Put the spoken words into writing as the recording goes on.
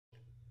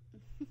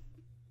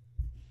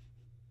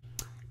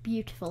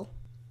Beautiful.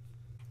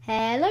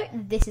 Hello,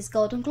 this is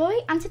GoldandGlory,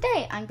 and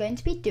today I'm going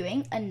to be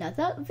doing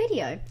another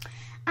video.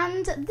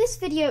 And this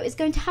video is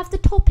going to have the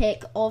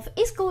topic of,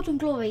 is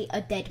GoldandGlory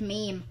a dead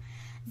meme?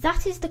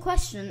 That is the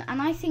question,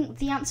 and I think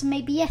the answer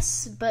may be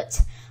yes,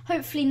 but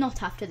hopefully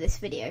not after this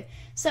video.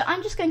 So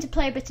I'm just going to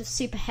play a bit of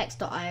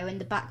superhex.io in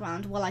the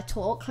background while I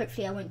talk.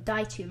 Hopefully I won't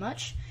die too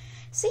much.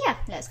 So yeah,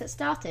 let's get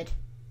started.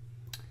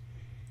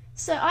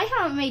 So I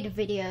haven't made a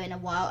video in a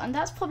while, and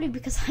that's probably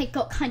because I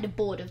got kind of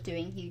bored of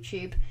doing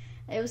YouTube.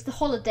 It was the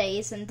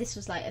holidays, and this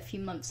was like a few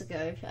months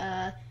ago.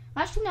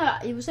 Actually no,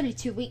 it was only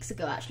 2 weeks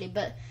ago actually,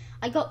 but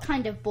I got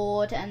kind of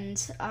bored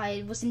and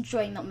I was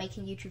enjoying not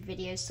making YouTube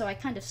videos, so I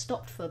kind of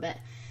stopped for a bit.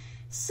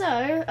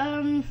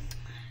 So,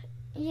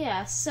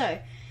 yeah, so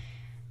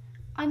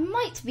I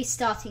might be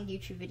starting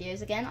YouTube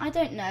videos again, I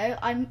don't know.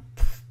 I'm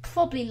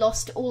probably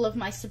lost all of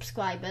my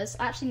subscribers.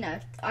 Actually no,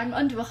 I'm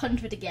under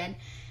 100 again,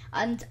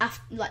 and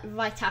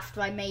right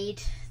after I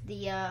made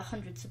the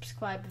 100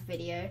 subscriber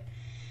video.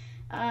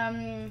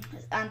 And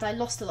I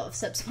lost a lot of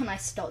subs when I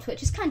stopped,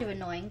 which is kind of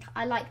annoying.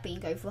 I like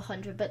being over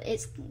 100, but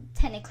it's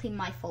technically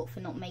my fault for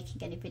not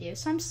making any videos,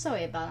 so I'm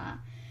sorry about that.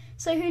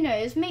 So who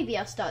knows, maybe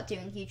I'll start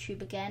doing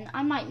YouTube again.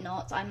 I might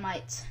not, I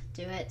might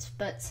do it,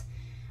 but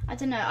I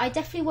don't know. I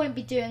definitely won't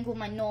be doing all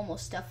my normal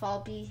stuff.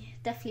 I'll be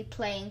definitely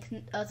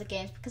playing other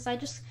games because I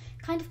just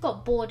kind of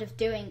got bored of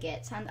doing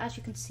it, and as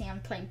you can see I'm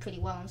playing pretty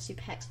well on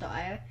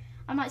superhex.io.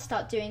 I might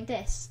start doing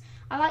this.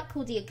 I like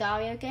all the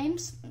Agario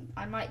games.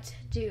 I might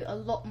do a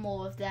lot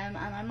more of them,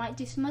 and I might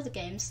do some other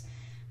games.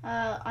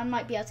 I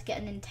might be able to get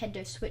a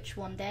Nintendo Switch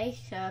one day,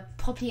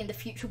 probably in the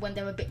future when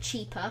they're a bit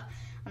cheaper,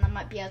 and I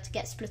might be able to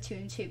get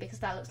Splatoon 2 because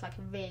that looks like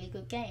a really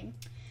good game.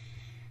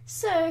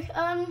 So,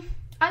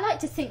 I like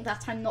to think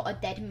that I'm not a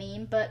dead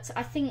meme, but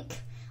I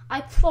think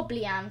I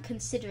probably am,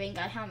 considering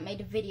I haven't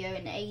made a video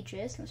in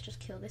ages. Let's just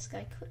kill this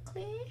guy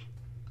quickly.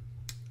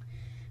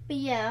 But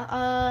yeah,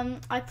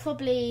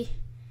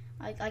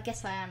 I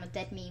guess I am a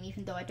dead meme,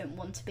 even though I don't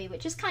want to be,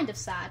 which is kind of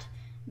sad,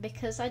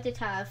 because I did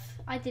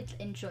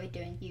enjoy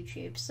doing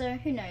YouTube, so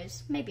who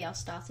knows, maybe I'll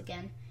start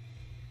again.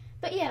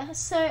 But yeah,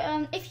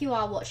 so if you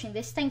are watching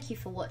this, thank you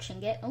for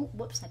watching it. Oh,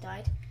 whoops, I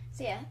died.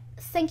 So yeah,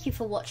 thank you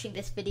for watching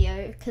this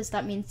video, because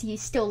that means you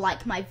still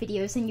like my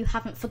videos and you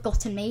haven't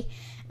forgotten me.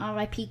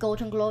 RIP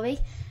GoldandGlory.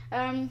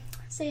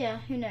 So yeah,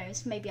 who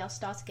knows, maybe I'll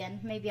start again.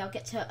 Maybe I'll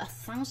get to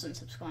 1,000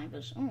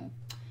 subscribers. Oh,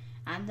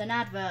 and an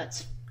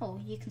advert. Oh,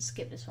 you can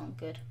skip this one,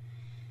 good.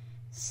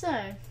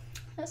 So,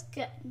 let's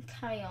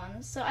carry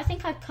on. So I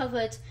think I've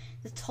covered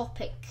the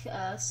topic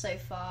so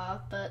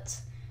far,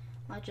 but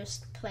I'll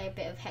just play a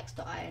bit of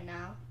hex.io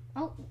now.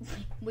 Oh,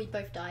 we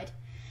both died.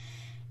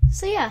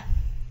 So yeah,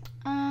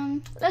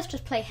 let's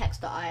just play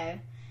hex.io.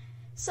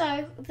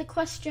 So, the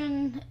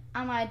question,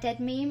 am I a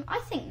dead meme? I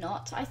think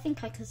not. I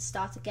think I could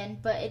start again,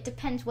 but it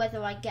depends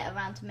whether I get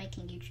around to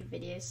making YouTube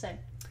videos. So,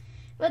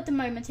 at the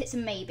moment it's a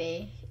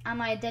maybe.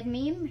 Am I a dead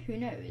meme? Who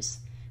knows?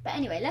 But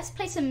anyway, let's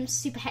play some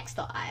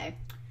superhex.io.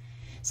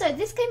 So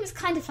this game is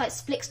kind of like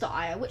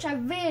Splix.io, which I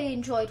really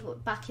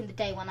enjoyed back in the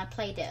day when I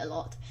played it a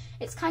lot.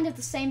 It's kind of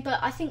the same, but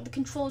I think the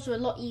controls are a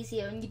lot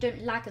easier and you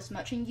don't lag as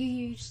much, and you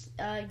use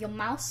your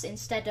mouse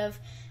instead of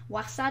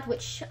WASD,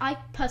 which I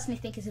personally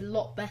think is a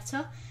lot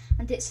better,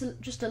 and it's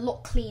just a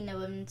lot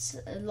cleaner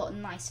and a lot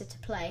nicer to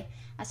play.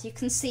 As you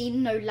can see,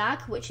 no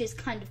lag, which is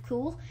kind of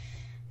cool.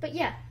 But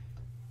yeah,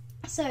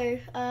 so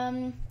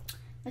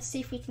let's see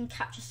if we can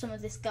capture some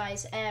of this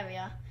guy's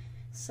area.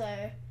 So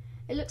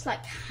it looks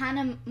like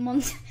Hannah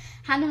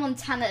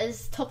Montana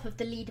is top of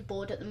the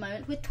leaderboard at the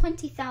moment with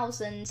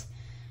 20,000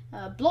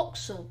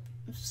 blocks, or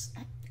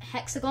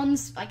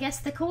hexagons, I guess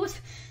they're called.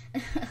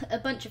 A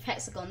bunch of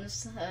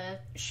hexagons.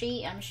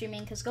 I'm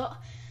assuming, has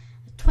got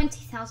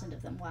 20,000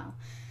 of them. Wow.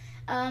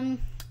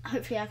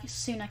 Hopefully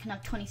soon I can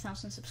have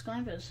 20,000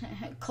 subscribers.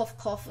 Cough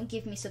cough, and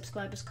give me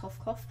subscribers, cough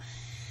cough.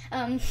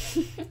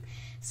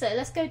 So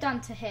let's go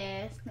down to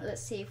here.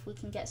 Let's see if we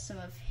can get some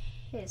of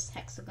his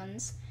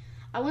hexagons.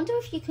 I wonder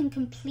if you can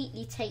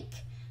completely take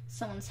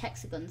someone's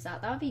hexagons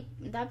out.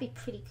 That'd be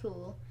pretty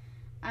cool.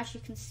 As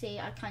you can see,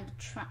 I kind of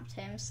trapped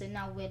him, so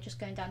now we're just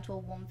going down to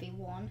a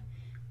 1v1.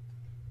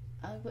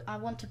 I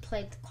want to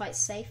play quite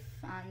safe,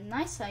 and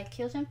nice, I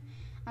killed him.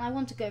 And I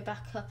want to go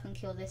back up and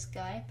kill this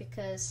guy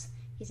because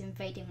he's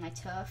invading my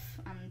turf,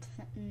 and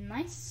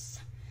nice.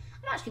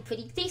 I'm actually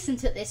pretty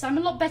decent at this. I'm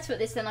a lot better at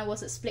this than I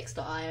was at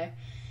Splix.io,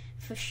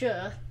 for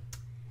sure.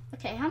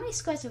 Okay, how many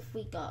squares have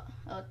we got?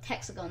 Oh,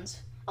 hexagons.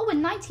 Oh, we're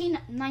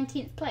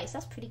 19th place.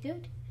 That's pretty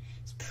good.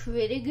 It's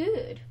pretty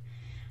good.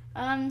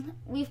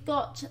 We've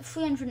got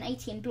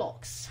 318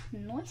 blocks.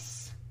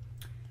 Nice.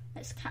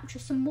 Let's capture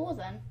some more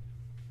then.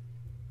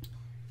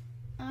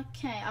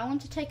 Okay, I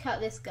want to take out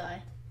this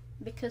guy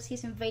because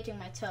he's invading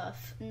my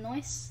turf.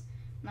 Nice.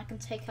 And I can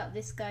take out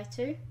this guy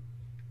too.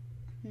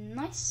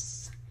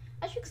 Nice.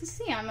 As you can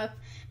see, I'm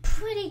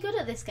pretty good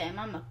at this game.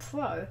 I'm a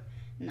pro.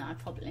 No,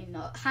 probably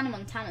not. Hannah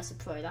Montana's a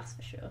pro, that's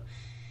for sure.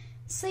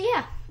 So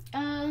yeah,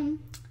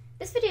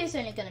 this video is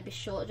only going to be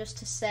short, just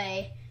to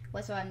say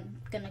whether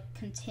I'm going to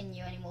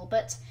continue anymore.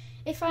 But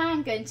if I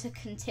am going to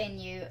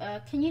continue,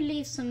 can you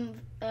leave some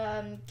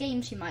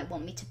games you might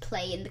want me to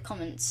play in the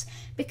comments?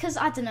 Because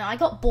I don't know, I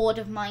got bored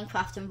of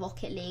Minecraft and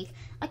Rocket League.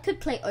 I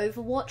could play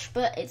Overwatch,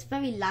 but it's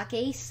very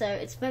laggy, so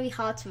it's very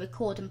hard to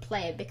record and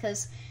play it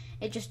because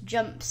it just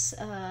jumps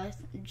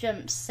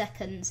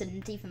seconds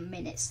and even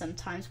minutes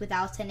sometimes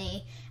without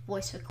any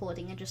voice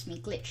recording and just me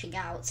glitching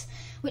out,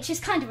 which is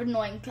kind of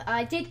annoying.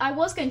 I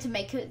was going to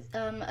make an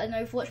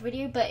Overwatch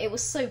video, but it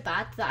was so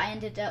bad that I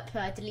ended up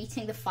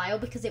deleting the file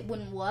because it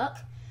wouldn't work.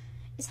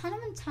 Is Hannah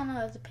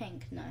Montana of the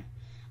pink? No.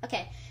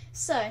 Okay,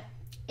 so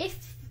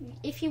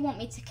if you want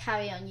me to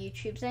carry on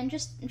YouTube, then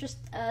just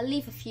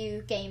leave a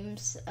few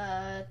games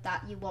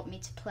that you want me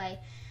to play.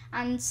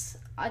 And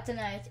I don't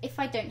know, if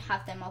I don't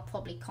have them, I'll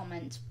probably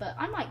comment, but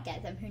I might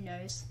get them, who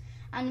knows.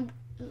 And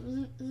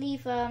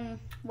leave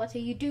whether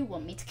you do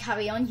want me to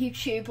carry on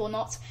YouTube or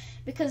not,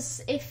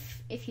 because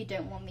if you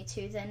don't want me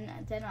to, then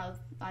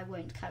I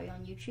won't carry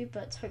on YouTube,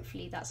 but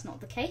hopefully that's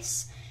not the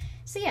case.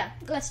 So yeah,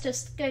 let's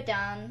just go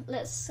down,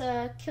 let's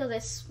kill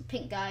this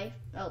pink guy.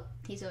 Oh,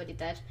 he's already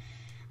dead.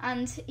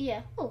 And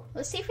yeah, oh,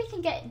 let's see if we can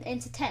get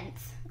into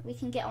 10th. We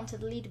can get onto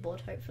the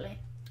leaderboard, hopefully.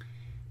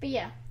 But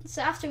yeah,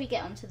 so after we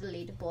get onto the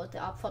leaderboard,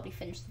 I'll probably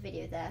finish the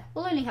video there.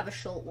 We'll only have a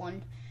short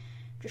one,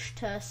 just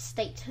to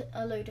state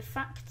a load of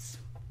facts.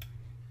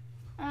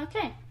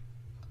 Okay,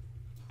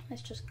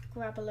 let's just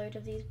grab a load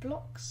of these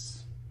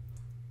blocks.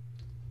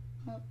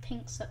 Oh,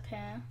 Pink's up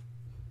here.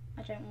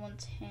 I don't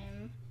want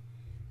him.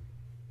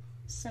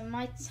 So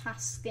my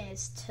task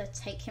is to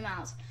take him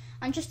out.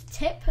 And just a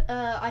tip,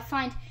 I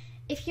find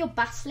if you're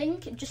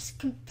battling, just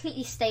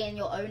completely stay in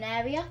your own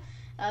area,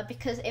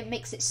 because it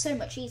makes it so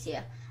much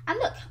easier. And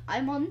look,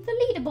 I'm on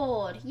the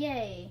leaderboard,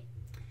 yay!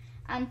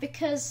 And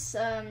because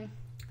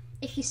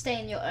if you stay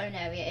in your own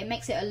area, it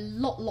makes it a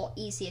lot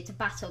easier to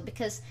battle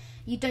because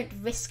you don't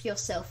risk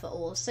yourself at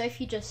all. So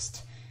if you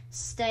just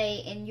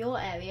stay in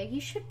your area, you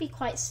should be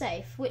quite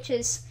safe, which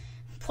is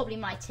probably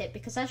my tip,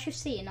 because as you've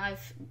seen,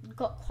 I've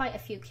got quite a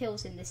few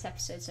kills in this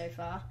episode so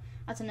far.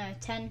 I don't know,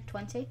 10,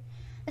 20?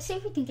 Let's see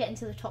if we can get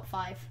into the top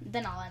 5,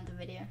 then I'll end the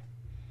video.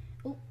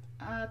 Ooh,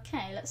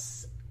 okay,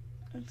 let's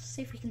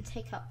see if we can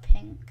take up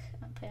Pink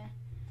up here.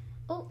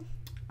 Oh,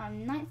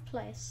 I'm 9th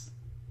place.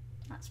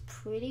 That's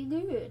pretty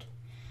good.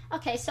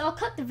 Okay, so I'll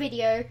cut the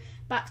video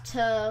back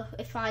to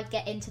if I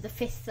get into the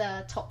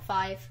 5th top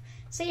 5.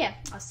 So yeah,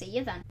 I'll see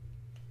you then.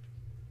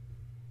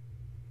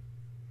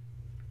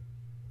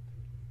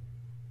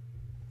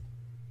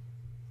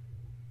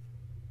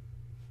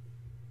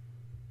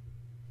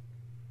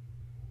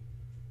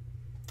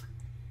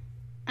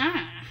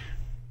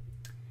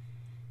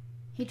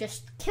 He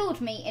just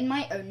killed me in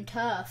my own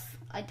turf.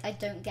 I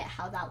don't get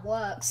how that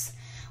works.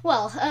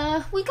 Well,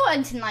 we got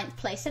into 9th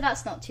place, so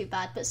that's not too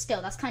bad, but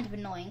still, that's kind of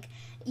annoying.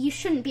 You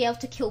shouldn't be able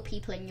to kill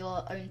people in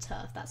your own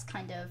turf. That's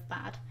kind of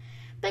bad.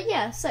 But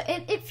yeah, so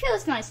it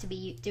feels nice to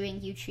be doing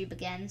YouTube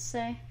again,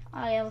 so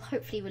I'll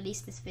hopefully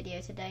release this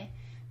video today.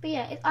 But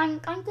yeah,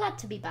 I'm glad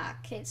to be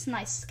back. It's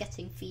nice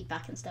getting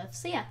feedback and stuff.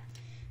 So yeah,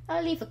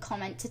 leave a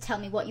comment to tell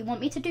me what you want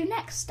me to do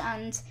next,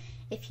 and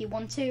if you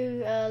want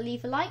to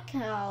leave a like,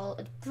 I'll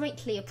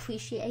greatly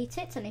appreciate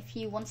it. And if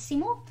you want to see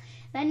more,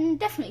 then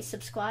definitely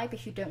subscribe.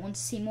 If you don't want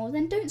to see more,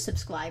 then don't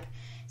subscribe.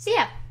 So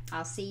yeah,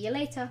 I'll see you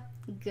later.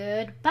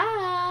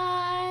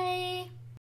 Goodbye.